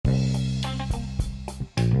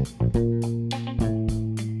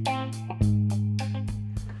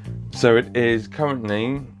So it is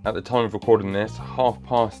currently, at the time of recording this,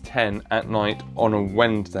 10:30 at night on a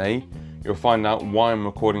Wednesday. You'll find out why I'm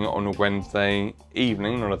recording it on a Wednesday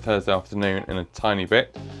evening, not a Thursday afternoon, in a tiny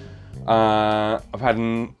bit. I've had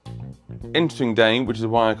an interesting day, which is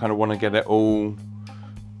why I kind of want to get it all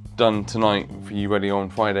done tonight for you ready on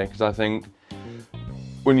Friday, because I think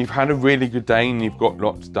when you've had a really good day and you've got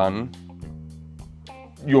lots done,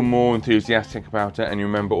 you're more enthusiastic about it and you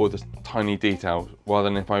remember all the tiny details, rather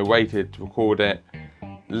than if I waited to record it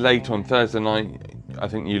late on Thursday night. I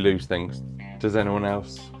think you lose things. Does anyone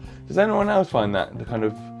else find that the kind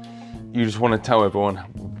of, you just want to tell everyone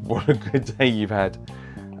what a good day you've had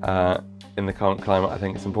in the current climate? I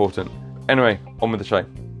think it's important. Anyway, on with the show.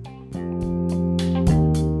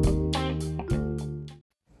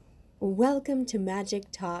 Welcome to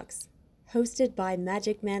Magic Talks, hosted by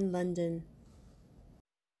Magic Man London.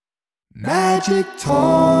 Magic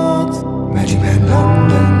Talks, Magic Man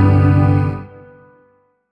London.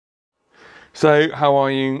 So, how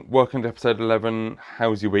are you? Welcome to episode 11.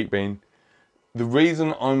 How's your week been? The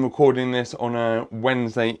reason I'm recording this on a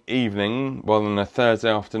Wednesday evening rather than a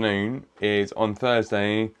Thursday afternoon is on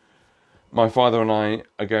Thursday, my father and I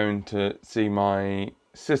are going to see my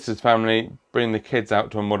sister's family, bring the kids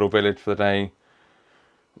out to a model village for the day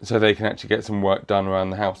so they can actually get some work done around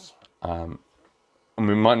the house. And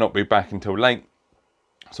we might not be back until late,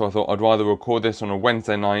 so I thought I'd rather record this on a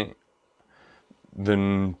Wednesday night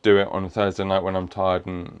than do it on a Thursday night when I'm tired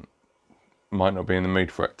and might not be in the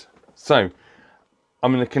mood for it. So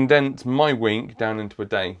I'm going to condense my week down into a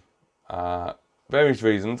day. Various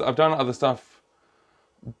reasons. I've done other stuff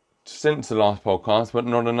since the last podcast, but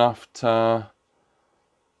not enough to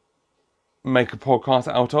make a podcast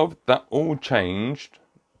out of. That all changed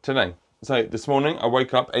today. So this morning I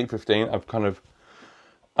woke up 8:15.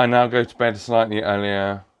 I now go to bed slightly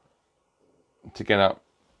earlier to get up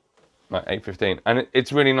like 8:15, and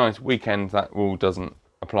it's really nice. Weekends that rule doesn't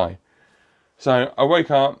apply. So I woke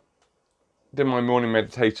up, did my morning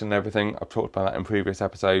meditation and everything. I've talked about that in previous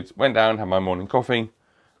episodes. Went down, had my morning coffee,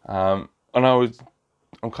 and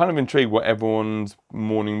I'm kind of intrigued what everyone's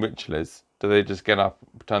morning ritual is. Do they just get up,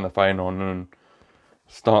 turn the phone on, and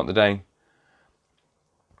start the day?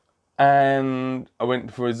 And I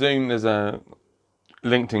went for a Zoom. There's a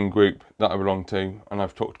LinkedIn group that I belong to, and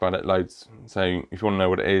I've talked about it loads, so if you want to know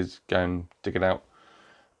what it is, go and dig it out.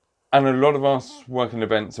 And a lot of us work in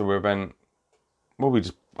events, or we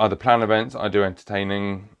just either plan events, I do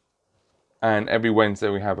entertaining, and every Wednesday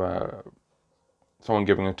we have someone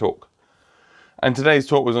giving a talk. And today's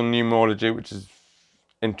talk was on numerology, which is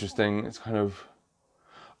interesting. It's kind of,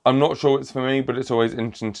 I'm not sure it's for me, but it's always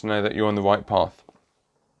interesting to know that you're on the right path.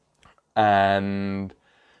 And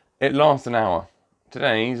it lasts an hour.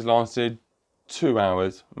 Today's lasted 2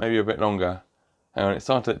 hours, maybe a bit longer. Hang on, it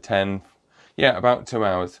started at 10. Yeah, about 2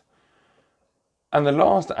 hours. And the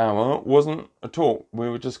last hour wasn't a talk. We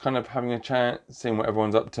were just kind of having a chat, seeing what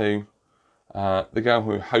everyone's up to. The girl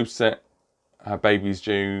who hosts it, her baby's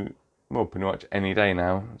due, well, pretty much any day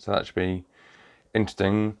now. So that should be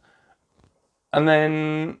interesting. And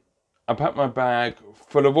then I packed my bag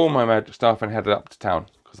full of all my magic stuff and headed up to town.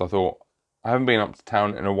 Because I thought, I haven't been up to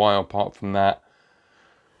town in a while apart from that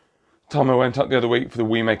time I went up the other week for the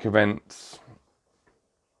We Make Events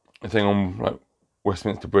thing on like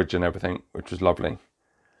Westminster Bridge and everything, which was lovely.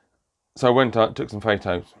 So I went up, took some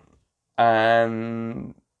photos,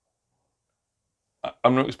 and I'm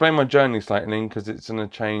going to explain my journey slightly because it's in a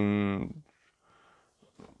chain.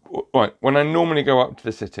 Right, when I normally go up to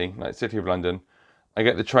the city, like City of London, I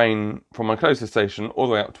get the train from my closest station all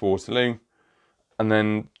the way up to Waterloo, and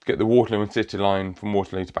then get the Waterloo and City line from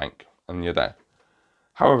Waterloo to Bank, and you're there.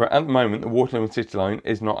 However, at the moment, the Waterloo and City line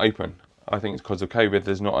is not open. I think it's because of COVID.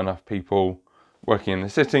 There's not enough people working in the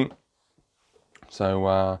city.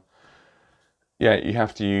 So, you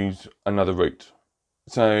have to use another route.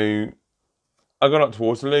 So, I got up to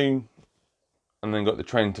Waterloo and then got the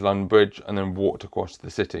train to London Bridge and then walked across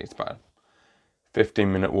the city. It's about a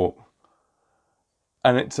 15-minute walk.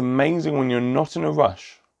 And it's amazing when you're not in a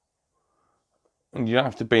rush and you don't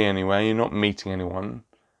have to be anywhere, you're not meeting anyone,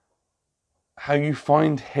 how you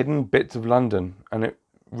find hidden bits of London. And it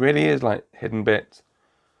really is like hidden bits.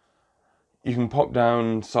 You can pop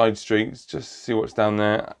down side streets just to see what's down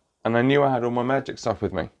there. And I knew I had all my magic stuff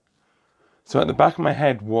with me. So at the back of my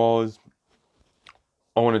head was,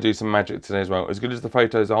 I want to do some magic today as well. As good as the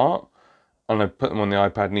photos are, and I put them on the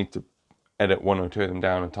iPad, need to edit one or two of them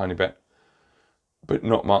down a tiny bit, but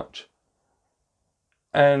not much.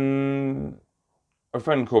 And a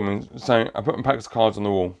friend called me, so I put my packs of cards on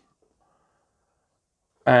the wall.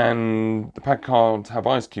 And the pack of cards have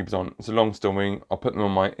ice cubes on. It's a long story. I'll put them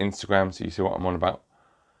on my Instagram so you see what I'm on about.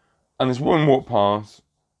 And this woman walked past,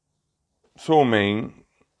 saw me,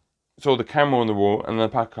 saw the camera on the wall and the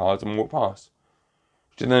pack of cards and walked past.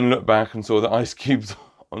 She then looked back and saw the ice cubes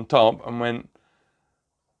on top and went,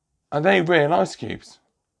 "Are they real ice cubes?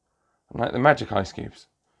 Like the magic ice cubes?"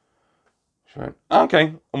 She went,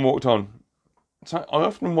 "Okay," and walked on. So I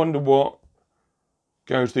often wonder what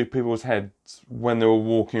goes through people's heads when they were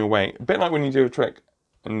walking away. A bit like when you do a trick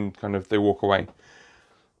and kind of they walk away.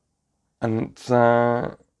 And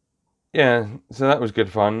yeah, so that was good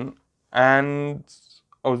fun. And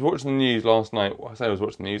I was watching the news last night. Well, I say I was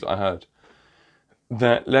watching the news, I heard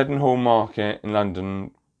that Leadenhall Market in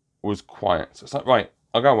London was quiet. So it's like, right,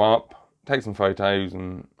 I'll go up, take some photos,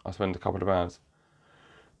 and I'll spend a couple of hours.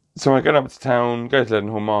 So I get up to town, go to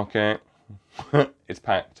Leadenhall Market. It's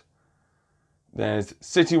packed. There's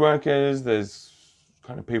city workers, there's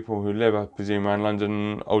kind of people who live, I presume, around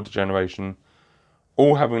London, older generation,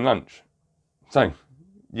 all having lunch. So,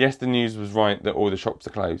 yes, the news was right that all the shops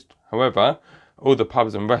are closed. However, all the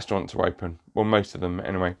pubs and restaurants are open. Well, most of them,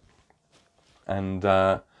 anyway. And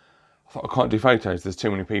I thought, I can't do photos, there's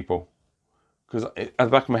too many people. Because at the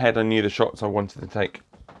back of my head, I knew the shots I wanted to take.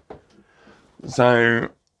 So,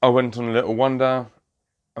 I went on a little wander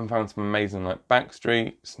and found some amazing, like, back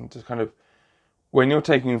streets and just kind of, when you're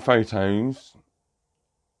taking photos,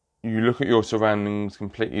 you look at your surroundings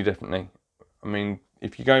completely differently. I mean,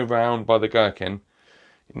 if you go round by the Gherkin,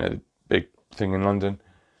 you know, the big thing in London,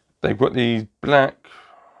 they've got these black,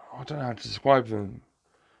 I don't know how to describe them,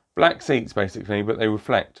 black seats basically, but they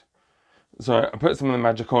reflect. So I put some of the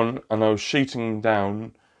magic on and I was shooting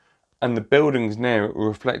down and the buildings near it were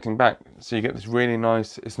reflecting back. So you get this really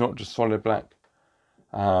nice, it's not just solid black.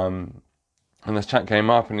 And this chap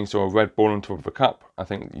came up and he saw a red ball on top of a cup. I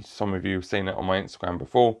think some of you have seen it on my Instagram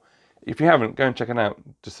before. If you haven't, go and check it out.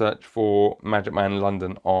 Just search for Magic Man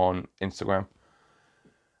London on Instagram.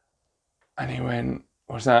 And he went,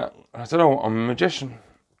 "What's that?" And I said, "Oh, I'm a magician."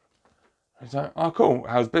 He's like, "Oh, cool.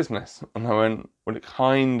 How's business?" And I went, "Well, it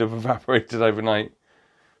kind of evaporated overnight,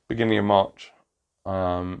 beginning of March."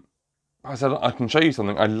 I said, "I can show you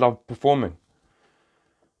something. I love performing."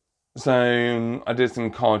 So I did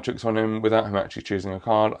some card tricks on him without him actually choosing a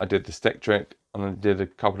card. I did the stick trick and I did a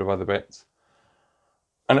couple of other bits.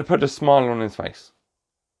 And it put a smile on his face.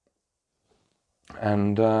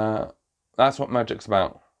 And that's what magic's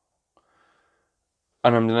about.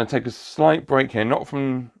 And I'm going to take a slight break here, not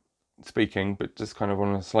from speaking, but just kind of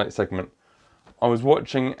on a slight segment. I was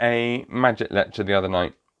watching a magic lecture the other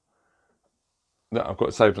night that I've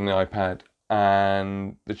got saved on the iPad.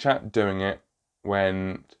 And the chap doing it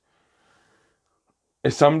went,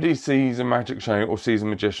 if somebody sees a magic show or sees a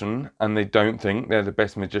magician and they don't think they're the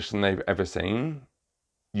best magician they've ever seen,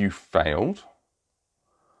 you failed.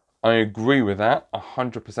 I agree with that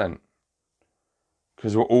 100%.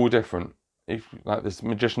 Because we're all different. If like there's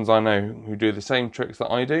magicians I know who do the same tricks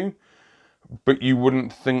that I do, but you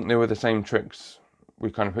wouldn't think they were the same tricks. We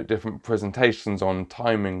kind of put different presentations on,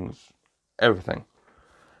 timings, everything.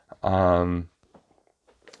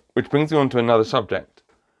 Which brings me on to another subject.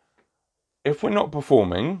 If we're not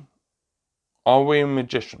performing, are we a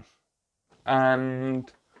magician?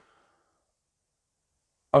 And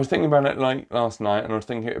I was thinking about it like last night, and I was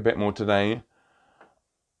thinking it a bit more today.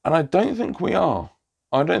 And I don't think we are.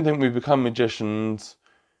 I don't think we've become magicians.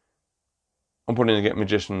 I'm probably going to get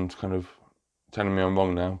magicians kind of telling me I'm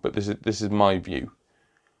wrong now, but this is my view.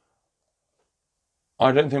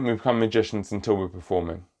 I don't think we become magicians until we're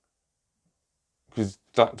performing. Because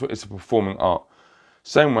it's a performing art.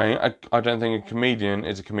 Same way, I don't think a comedian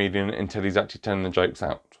is a comedian until he's actually telling the jokes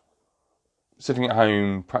out. Sitting at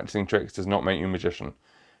home, practicing tricks does not make you a magician.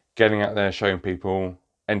 Getting out there, showing people,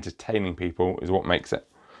 entertaining people is what makes it.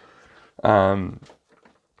 And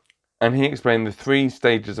he explained the 3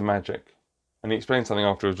 stages of magic. And he explained something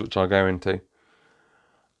afterwards, which I'll go into.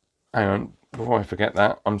 Hang on, before I forget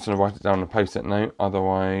that, I'm just going to write it down on a post-it note.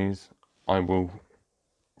 Otherwise, I will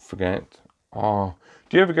forget. Oh,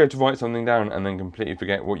 do you ever go to write something down and then completely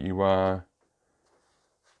forget what you were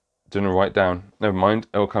going to write down? Never mind,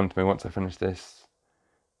 it will come to me once I finish this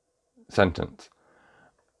sentence.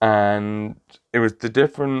 And it was the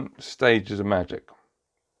different stages of magic.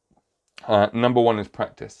 Number 1 is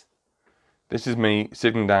practice. This is me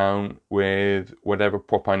sitting down with whatever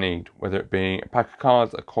prop I need, whether it be a pack of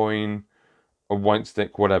cards, a coin, a white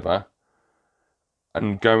stick, whatever,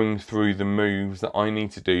 and going through the moves that I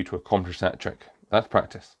need to do to accomplish that trick. That's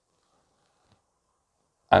practice.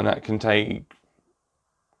 And that can take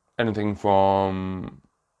anything from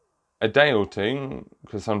a day or two,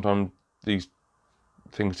 because sometimes these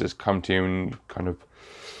things just come to you and kind of,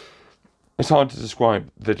 it's hard to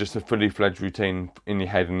describe. They're just a fully fledged routine in your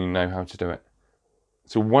head and you know how to do it.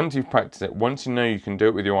 So once you've practiced it, once you know you can do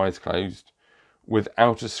it with your eyes closed,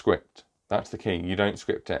 without a script, that's the key. You don't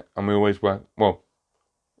script it. And we always work, well,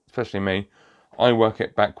 especially me, I work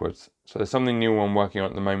it backwards. So there's something new I'm working on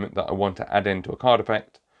at the moment that I want to add into a card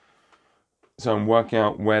effect. So I'm working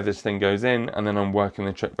out where this thing goes in, and then I'm working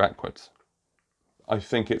the trick backwards. I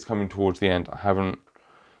think it's coming towards the end. I haven't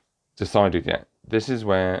decided yet. This is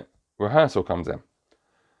where rehearsal comes in.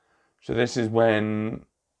 So this is when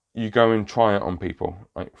you go and try it on people,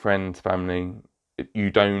 like friends, family. It's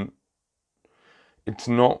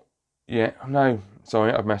not, yeah, no,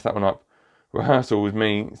 sorry, I've messed that one up. Rehearsal was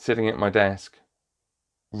me sitting at my desk,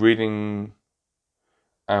 reading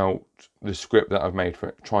out the script that I've made for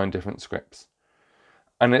it, trying different scripts.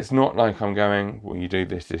 And it's not like I'm going, well, you do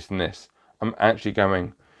this, this, and this. I'm actually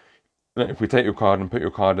going, if we take your card and put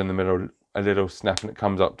your card in the middle, a little snap, and it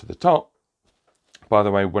comes up to the top. By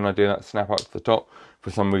the way, when I do that snap up to the top,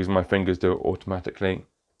 for some reason my fingers do it automatically,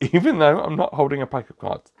 even though I'm not holding a pack of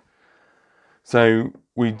cards. So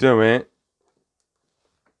we do it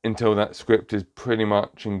until that script is pretty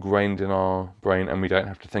much ingrained in our brain and we don't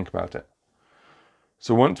have to think about it.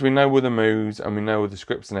 So once we know all the moves and we know all the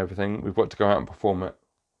scripts and everything, we've got to go out and perform it.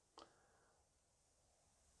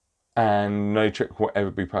 And no trick will ever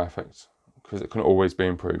be perfect, because it can always be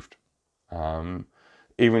improved.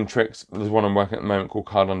 Even tricks, there's one I'm working at the moment called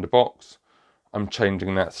Card Under Box. I'm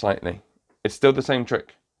changing that slightly. It's still the same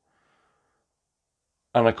trick.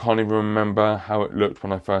 And I can't even remember how it looked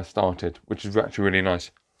when I first started, which is actually really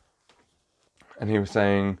nice. And he was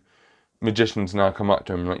saying, magicians now come up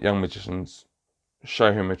to him, like young magicians,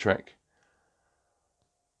 show him a trick.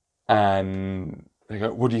 And they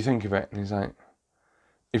go, what do you think of it? And he's like,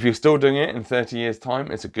 if you're still doing it in 30 years'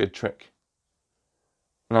 time, it's a good trick.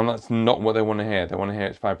 And that's not what they want to hear. They want to hear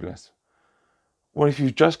it's fabulous. Well, if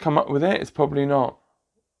you've just come up with it, it's probably not.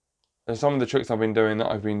 There's some of the tricks I've been doing that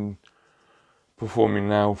I've been performing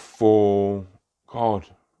now for, God,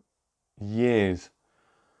 years.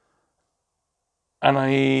 And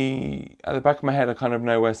at the back of my head, I kind of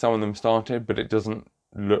know where some of them started, but it doesn't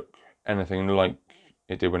look anything like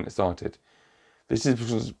it did when it started. This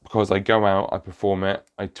is because I go out, I perform it,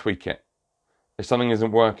 I tweak it. If something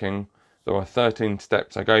isn't working, there are 13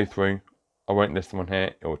 steps I go through. I won't list them on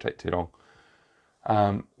here, it will take too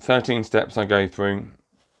long. 13 steps I go through.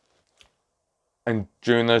 And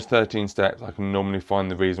during those 13 steps, I can normally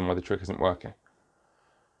find the reason why the trick isn't working.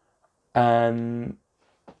 And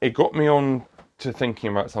it got me on to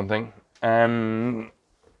thinking about something. And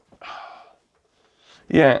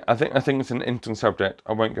yeah, I think it's an interesting subject.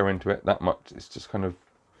 I won't go into it that much. It's just kind of,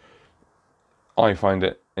 I find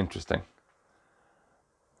it interesting.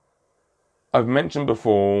 I've mentioned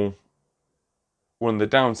before, one of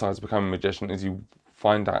the downsides of becoming a magician is you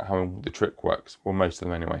find out how the trick works. Well, most of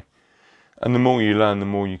them anyway. And the more you learn, the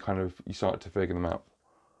more you start to figure them out.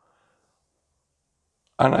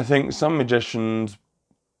 And I think some magicians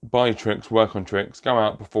buy tricks, work on tricks, go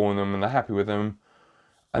out, perform them, and they're happy with them.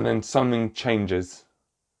 And then something changes.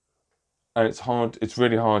 And it's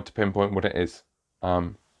really hard to pinpoint what it is.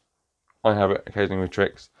 I have it occasionally with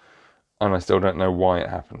tricks, and I still don't know why it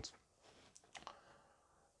happens.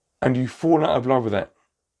 And you fall out of love with it.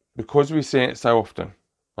 Because we see it so often.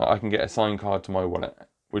 Like I can get a signed card to my wallet,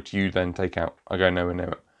 which you then take out. I go nowhere near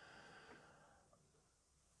it.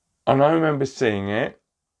 And I remember seeing it,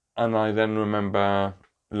 and I then remember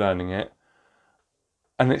learning it.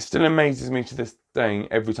 And it still amazes me to this day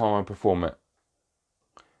every time I perform it.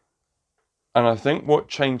 And I think what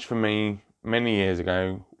changed for me many years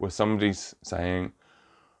ago was somebody saying,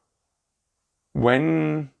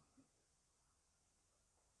 when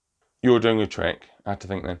you're doing a trick, I had to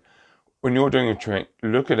think then, when you're doing a trick,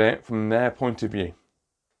 look at it from their point of view.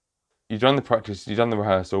 You've done the practice, you've done the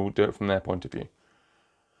rehearsal, do it from their point of view.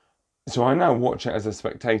 So I now watch it as a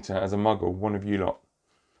spectator, as a muggle, one of you lot.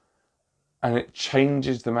 And it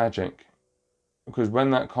changes the magic. Because when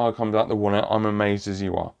that card comes out the wallet, I'm amazed as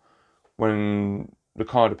you are. When the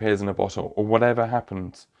card appears in a bottle, or whatever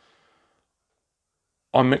happens,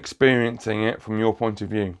 I'm experiencing it from your point of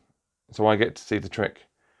view. So I get to see the trick.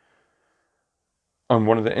 And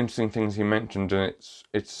one of the interesting things he mentioned, and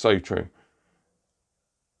it's so true.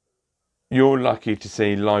 You're lucky to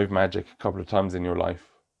see live magic a couple of times in your life.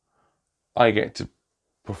 I get to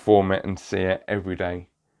perform it and see it every day.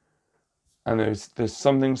 And there's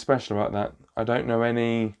something special about that. I don't know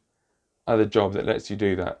any other job that lets you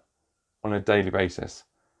do that on a daily basis.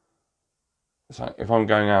 So if I'm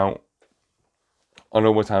going out, I'll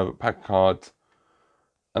always have a pack of cards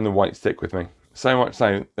and the white stick with me. So much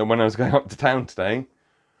so that when I was going up to town today,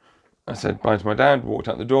 I said bye to my dad, walked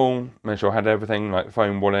out the door, made sure I had everything, like the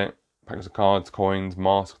phone, wallet, packs of cards, coins,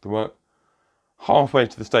 mask to work. Halfway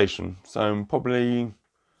to the station, so I'm probably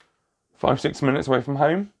 5-6 minutes away from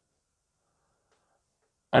home.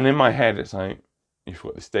 And in my head, it's like, you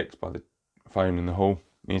forgot the sticks by the phone in the hall.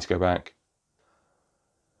 You need to go back.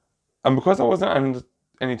 And because I wasn't under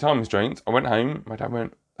any time restraints, I went home. My dad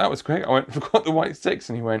went, that was quick. I went, forgot the white sticks.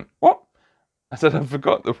 And he went, what? I said, I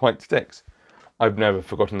forgot the white sticks. I've never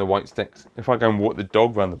forgotten the white sticks. If I go and walk the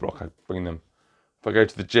dog around the block, I bring them. If I go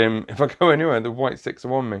to the gym, if I go anywhere, the white sticks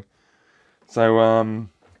are on me. So,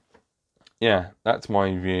 yeah, that's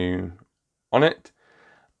my view on it.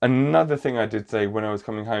 Another thing I did say when I was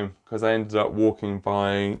coming home, because I ended up walking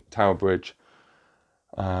by Tower Bridge,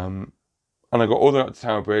 and I got all the way up to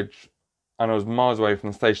Tower Bridge, and I was miles away from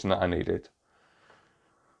the station that I needed.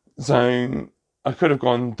 So I could have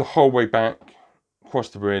gone the whole way back, cross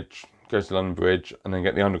the bridge, go to London Bridge, and then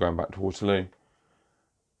get the underground back to Waterloo.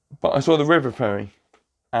 But I saw the river ferry,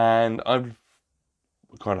 and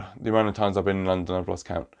God, the amount of times I've been in London, I've lost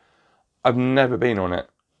count. I've never been on it.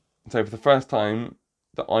 So for the first time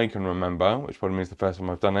that I can remember, which probably means the first time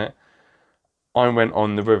I've done it, I went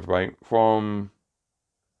on the riverboat from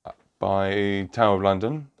by Tower of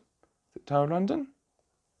London. Is it Tower of London?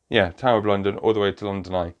 Yeah, Tower of London all the way to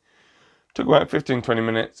London Eye. Took about 15-20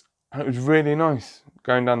 minutes, and it was really nice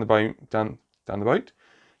going down the boat, down the boat,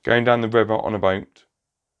 going down the river on a boat.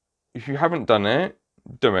 If you haven't done it,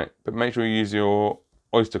 do it, but make sure you use your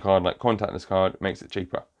Oyster card, like contactless card. It makes it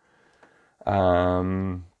cheaper.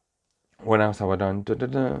 What else have I done?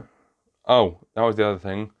 Oh, that was the other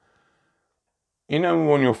thing. You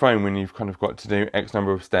know, on your phone when you've kind of got to do X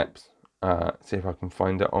number of steps. See if I can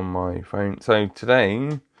find it on my phone. So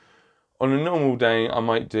today, on a normal day, I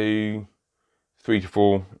might do 3,000 to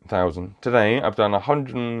 4,000. Today, I've done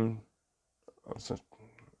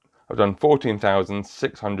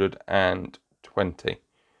 14,620,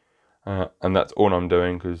 and that's all I'm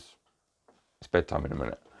doing because it's bedtime in a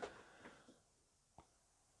minute.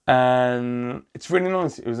 And it's really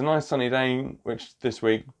nice. It was a nice sunny day, which this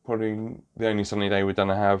week probably the only sunny day we're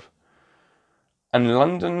gonna have. And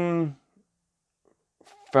London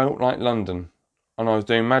felt like London. And I was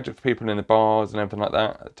doing magic for people in the bars and everything like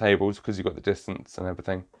that at tables because you got the distance and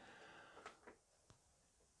everything.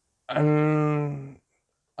 And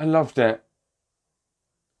I loved it.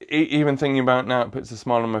 Even thinking about it now, it puts a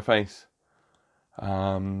smile on my face.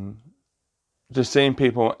 Just seeing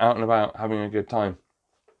people out and about having a good time.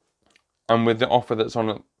 And with the offer that's on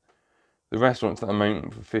at the restaurants at the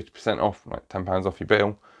moment for 50% off, like £10 off your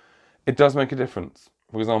bill, it does make a difference.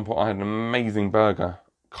 For example, I had an amazing burger.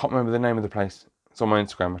 Can't remember the name of the place. It's on my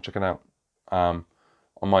Instagram. I'll check it out. I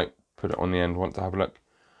might put it on the end once I have a look.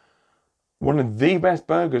 One of the best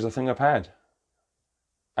burgers I think I've had.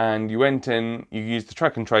 And you went in, you used the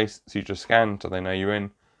track and trace, so you just scan so they know you're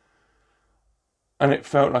in. And it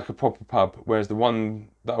felt like a proper pub, whereas the one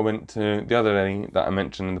that I went to the other day that I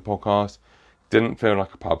mentioned in the podcast didn't feel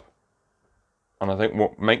like a pub. And I think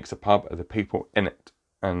what makes a pub are the people in it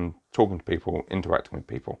and talking to people, interacting with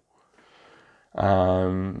people.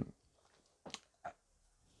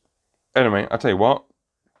 Anyway, I'll tell you what,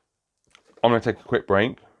 I'm going to take a quick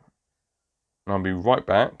break and I'll be right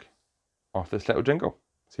back after this little jingle.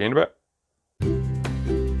 See you in a bit.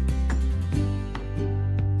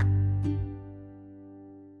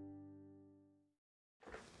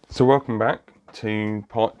 So welcome back to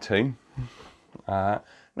part 2. No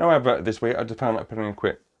advert this week. I just found like putting a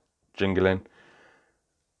quick jingle in.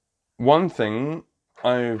 One thing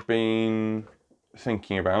I've been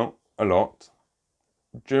thinking about a lot,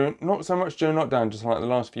 not so much during lockdown, just like the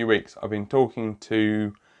last few weeks, I've been talking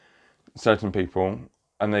to certain people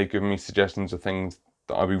and they've given me suggestions of things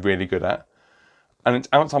that I'd be really good at. And it's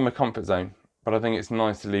outside my comfort zone, but I think it's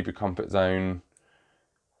nice to leave your comfort zone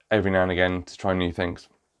every now and again to try new things.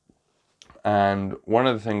 And one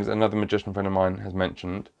of the things another magician friend of mine has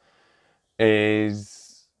mentioned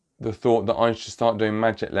is the thought that I should start doing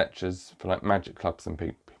magic lectures for like magic clubs and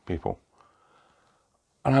people.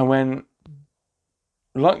 And I went,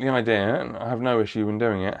 like the idea, and I have no issue in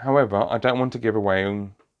doing it. However, I don't want to give away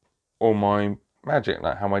all my magic,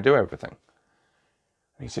 like how I do everything.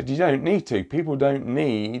 And he said, you don't need to. People don't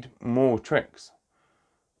need more tricks.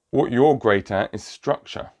 What you're great at is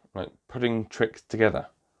structure, like putting tricks together.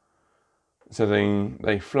 So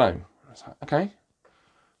they flow. I was like, okay.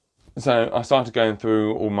 So I started going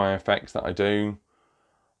through all my effects that I do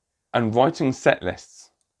and writing set lists.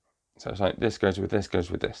 So it's like, this goes with this,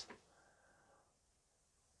 goes with this.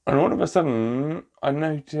 And all of a sudden, I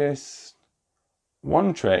noticed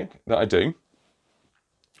one trick that I do,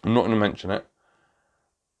 I'm not going to mention it.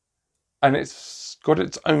 And it's got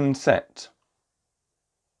its own set.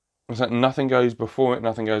 It's like nothing goes before it,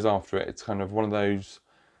 nothing goes after it. It's kind of one of those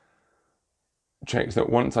tricks that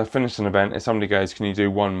once I finish an event, if somebody goes, can you do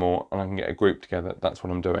one more? And I can get a group together, that's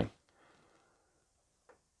what I'm doing.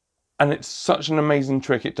 And it's such an amazing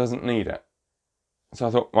trick, it doesn't need it. So I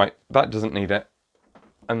thought, right, that doesn't need it.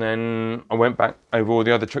 And then I went back over all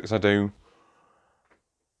the other tricks I do.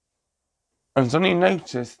 And suddenly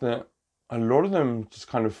noticed that a lot of them just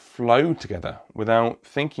kind of flow together without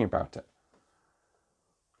thinking about it.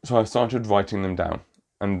 So I started writing them down.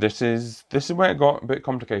 And this is where it got a bit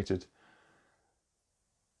complicated.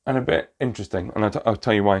 And a bit interesting. And I'll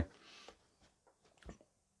tell you why.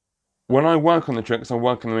 When I work on the tricks, I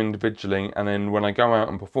work on them individually, and then when I go out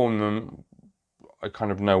and perform them, I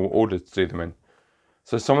kind of know what order to do them in.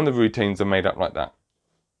 So some of the routines are made up like that.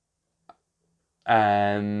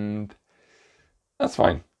 And that's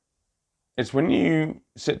fine. It's when you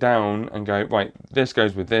sit down and go, right, this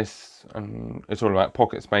goes with this, and it's all about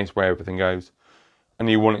pocket space where everything goes, and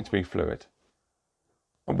you want it to be fluid.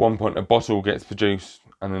 At one point, a bottle gets produced,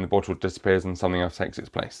 and then the bottle disappears and something else takes its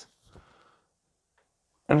place.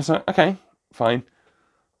 And it's like, okay, fine.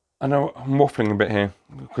 I know I'm waffling a bit here,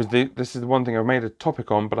 because this is the one thing I've made a topic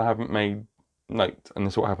on, but I haven't made notes, and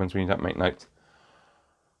this is what happens when you don't make notes.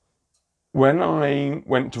 When I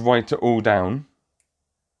went to write it all down,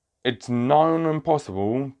 it's nigh on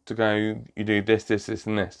impossible to go, you do this, this, this,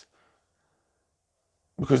 and this.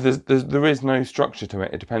 Because there is no structure to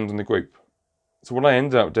it, it depends on the group. So what I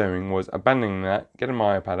ended up doing was abandoning that, getting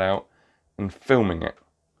my iPad out, and filming it.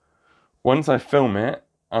 Once I film it,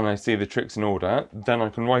 and I see the tricks in order, then I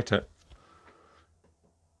can write it.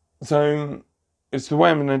 So it's the way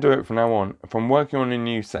I'm going to do it from now on. If I'm working on a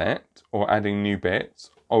new set or adding new bits,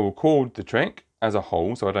 I'll record the trick as a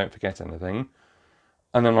whole so I don't forget anything.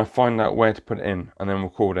 And then I find out where to put it in and then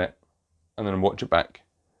record it and then watch it back.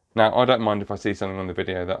 Now, I don't mind if I see something on the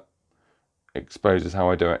video that exposes how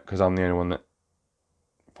I do it, because I'm the only one that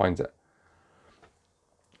finds it.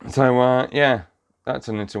 So, yeah, that's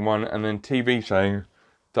an interesting one. And then TV show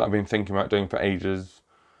that I've been thinking about doing for ages.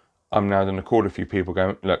 I'm now going to call a few people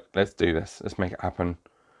going, look, let's do this. Let's make it happen.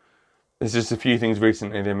 There's just a few things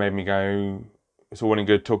recently that made me go, it's all well and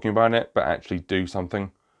good talking about it, but actually do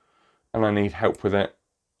something. And I need help with it.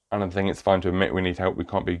 And I think it's fine to admit we need help. We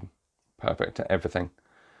can't be perfect at everything.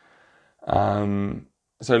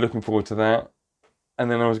 So looking forward to that. And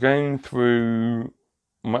then I was going through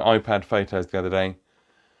my iPad photos the other day.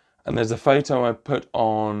 And there's a photo I put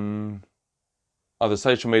on either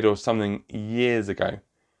social media or something years ago.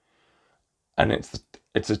 And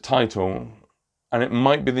it's a title. And it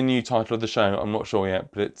might be the new title of the show. I'm not sure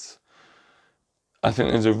yet. But I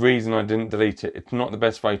think there's a reason I didn't delete it. It's not the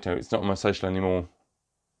best photo. It's not on my social anymore.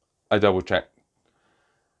 I double checked.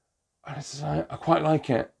 And it's like, I quite like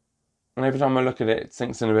it. And every time I look at it, it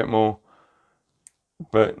sinks in a bit more.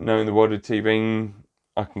 But knowing the world of TV,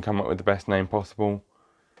 I can come up with the best name possible.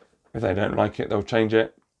 If they don't like it, they'll change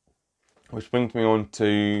it. Which brings me on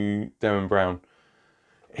to Derren Brown.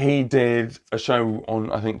 He did a show on,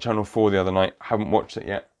 I think, Channel 4 the other night. Haven't watched it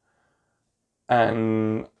yet.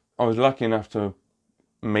 And I was lucky enough to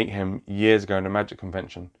meet him years ago in a magic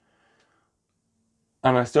convention.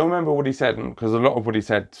 And I still remember what he said, because a lot of what he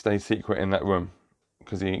said stays secret in that room.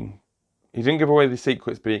 Because he didn't give away the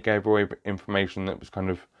secrets, but he gave away information that was kind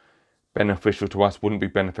of beneficial to us, wouldn't be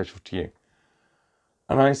beneficial to you.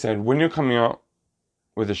 And I said, when you're coming up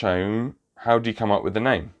with a show, how do you come up with the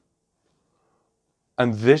name?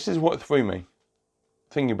 And this is what threw me.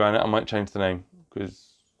 Thinking about it, I might change the name, because,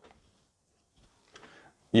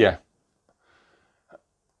 yeah.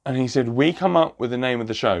 And he said, we come up with the name of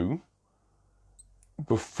the show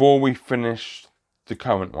before we finish the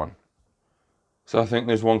current one. So I think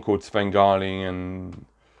there's one called Svengali and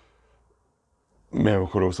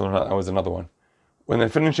Miracle or something like that. That was another one. When they're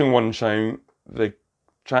finishing one show, the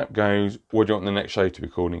chap goes, what do you want the next show to be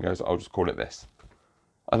called? And he goes, I'll just call it this.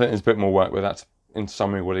 I think there's a bit more work, but that's in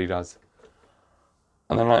summary what he does.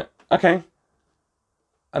 And I'm like, okay.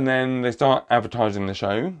 And then they start advertising the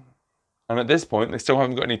show. And at this point, they still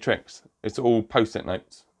haven't got any tricks. It's all post-it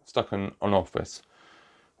notes stuck on Office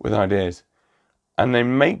with ideas. And they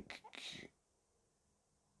make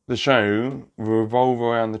the show revolve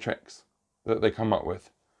around the tricks that they come up with.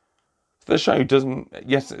 So the show doesn't,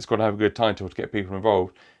 yes, it's got to have a good title to get people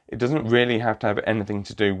involved. It doesn't really have to have anything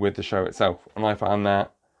to do with the show itself. And I found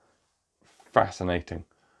that fascinating.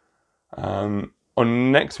 On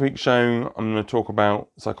next week's show, I'm going to talk about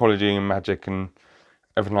psychology and magic and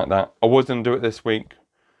everything like that. I was going to do it this week,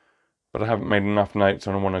 but I haven't made enough notes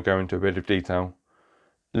and I want to go into a bit of detail.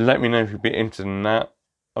 Let me know if you'd be interested in that.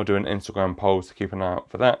 I'll do an Instagram poll, so keep an eye out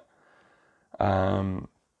for that.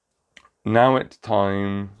 Now it's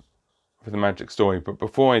time for the magic story. But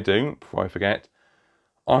before I forget,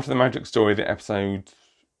 after the magic story, the episode,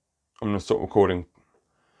 I'm going to stop recording.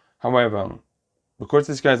 However, because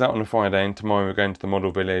this goes out on a Friday and tomorrow we're going to the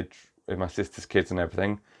model village with my sister's kids and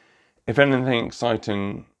everything, if anything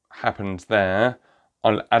exciting happens there,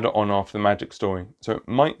 I'll add it on after the magic story. So it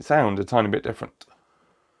might sound a tiny bit different.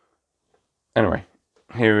 Anyway,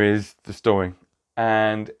 here is the story.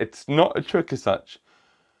 And it's not a trick as such.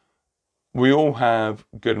 We all have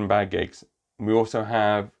good and bad gigs. We also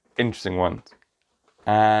have interesting ones.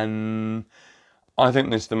 And I think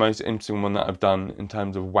this is the most interesting one that I've done in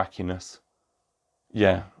terms of wackiness.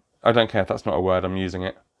 Yeah, I don't care if that's not a word, I'm using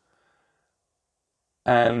it.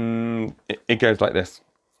 And it goes like this.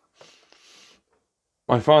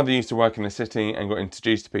 My father used to work in the city and got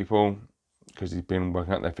introduced to people because he's been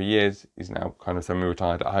working out there for years. He's now kind of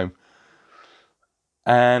semi-retired at home.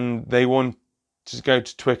 And they wanted to go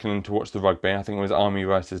to Twickenham to watch the rugby. I think it was Army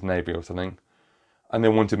versus Navy or something. And they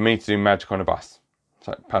wanted me to do magic on a bus. It's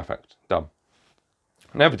like, perfect, done.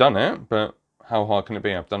 Never done it, but how hard can it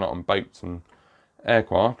be? I've done it on boats and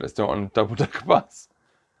aircraft. Let's do it on a double-decker bus.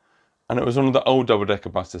 And it was one of the old double-decker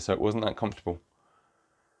buses, so it wasn't that comfortable.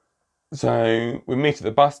 So we meet at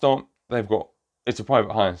the bus stop. It's a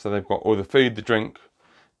private hire, so they've got all the food, the drink.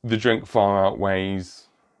 The drink far outweighs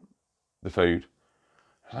the food.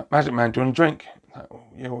 I'm like, Magic Man, do you want a drink? I'm like, oh,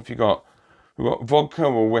 yeah, what have you got? We've got vodka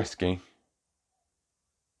or whiskey.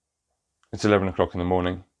 It's 11 o'clock in the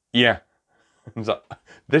morning. Yeah. Like,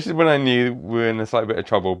 this is when I knew we were in a slight bit of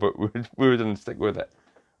trouble, but we were going to stick with it.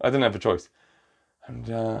 I didn't have a choice. And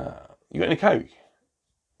you got any Coke?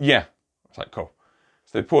 Yeah. It's like, cool.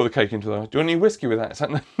 So they pour the Coke into the... Do you want any whiskey with that? It's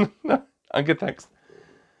like, no, I'm good, thanks.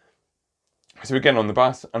 So we get on the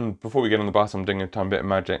bus, and before we get on the bus, I'm doing a tiny bit of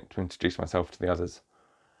magic to introduce myself to the others.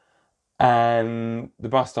 And the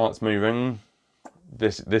bus starts moving.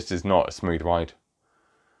 This is not a smooth ride.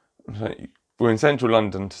 So we're in central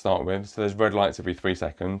London to start with, so there's red lights every 3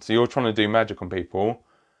 seconds. So you're trying to do magic on people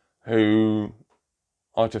who,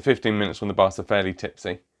 after 15 minutes on the bus, are fairly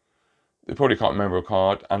tipsy. They probably can't remember a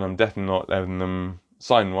card, and I'm definitely not letting them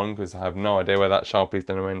sign one because I have no idea where that Sharpie is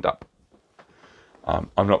going to end up.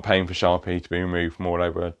 I'm not paying for Sharpie to be removed from all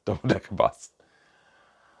over a double-decker bus.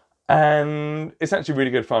 And it's actually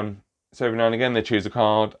really good fun. So every now and again they choose a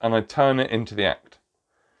card and I turn it into the act.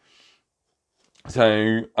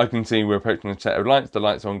 So I can see we're approaching a set of lights. The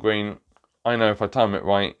lights are on green. I know if I time it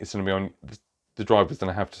right, it's going to be on. The driver's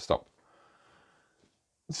going to have to stop.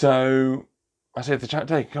 So I say to the chap,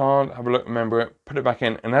 take a card, have a look, remember it, put it back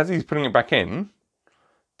in. And as he's putting it back in,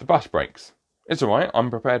 the bus brakes. It's all right. I'm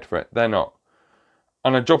prepared for it. They're not.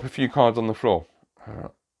 And I drop a few cards on the floor.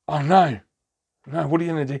 Oh no, what are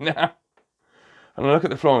you going to do now? And I look at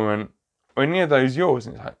the floor and went, are any of those yours?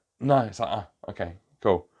 And it's like, no. It's like, okay,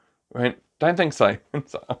 cool. I went, don't think so.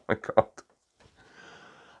 It's like, oh my God.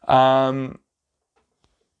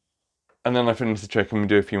 And then I finish the trick and we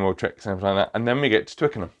do a few more tricks and everything like that. And then we get to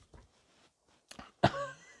Twickenham.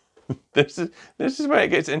 This is where it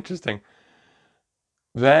gets interesting.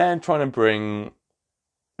 They're trying to bring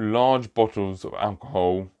large bottles of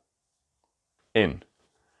alcohol in.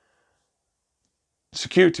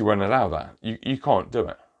 Security won't allow that. You can't do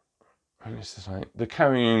it. And it's just like, they're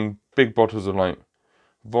carrying big bottles of like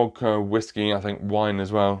vodka, whiskey, I think wine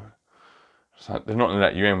as well. It's like, they're not going to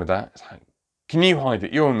let you in with that. It's like, can you hide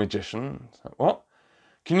it? You're a magician. It's like, what?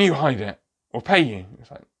 Can you hide it? We'll pay you.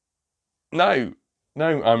 It's like, no,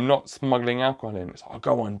 I'm not smuggling alcohol in. It's like, oh,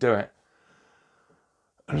 go on, do it.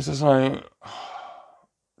 And it's just like,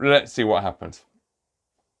 let's see what happens.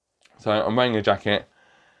 So I'm wearing a jacket.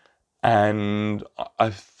 And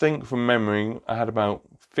I think from memory, I had about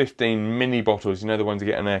 15 mini bottles, you know, the ones you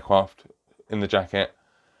get in aircraft, in the jacket.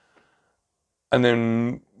 And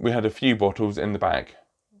then we had a few bottles in the bag.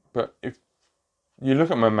 But if you look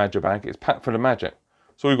at my magic bag, it's packed full of magic.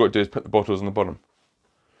 So all you've got to do is put the bottles on the bottom.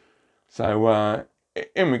 So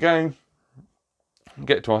in we go,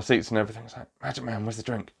 get to our seats and everything. It's like, Magic Man, where's the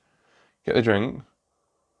drink? Get the drink.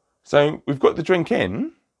 So we've got the drink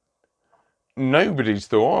in. Nobody's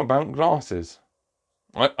thought about glasses.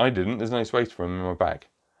 I didn't. There's no space for them in my bag.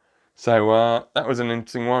 So that was an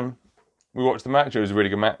interesting one. We watched the match. It was a really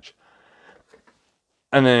good match.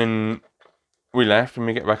 And then we left and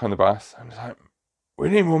we get back on the bus. And it's like, we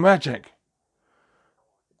need more magic.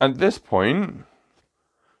 At this point,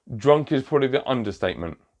 drunk is probably the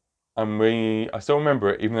understatement. And I still remember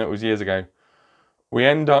it, even though it was years ago. We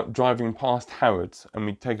end up driving past Harrods and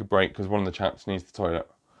we take a break because one of the chaps needs the toilet.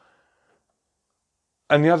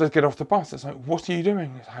 And the others get off the bus. It's like, what are you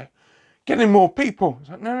doing? It's like, getting more people.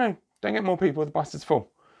 It's like, no, don't get more people. The bus is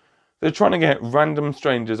full. They're trying to get random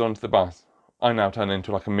strangers onto the bus. I now turn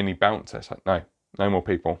into like a mini bouncer. It's like, no more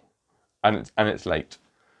people. And it's late.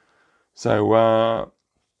 So,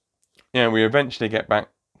 yeah, we eventually get back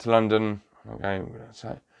to London. Okay,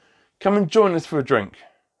 so come and join us for a drink.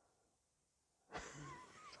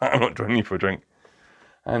 I'm not joining you for a drink.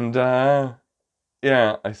 And,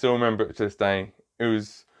 yeah, I still remember it to this day. It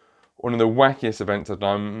was one of the wackiest events I've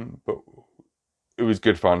done, but it was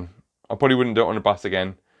good fun. I probably wouldn't do it on a bus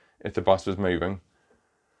again if the bus was moving.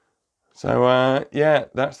 So, yeah,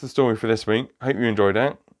 that's the story for this week. Hope you enjoyed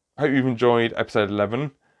it. Hope you've enjoyed episode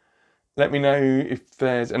 11. Let me know if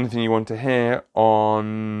there's anything you want to hear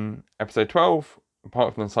on episode 12,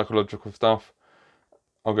 apart from the psychological stuff.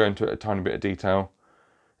 I'll go into it a tiny bit of detail.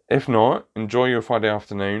 If not, enjoy your Friday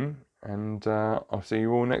afternoon, and I'll see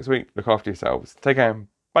you all next week. Look after yourselves. Take care.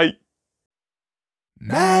 Bye.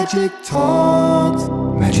 Magic Talks,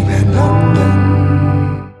 Magic Man London.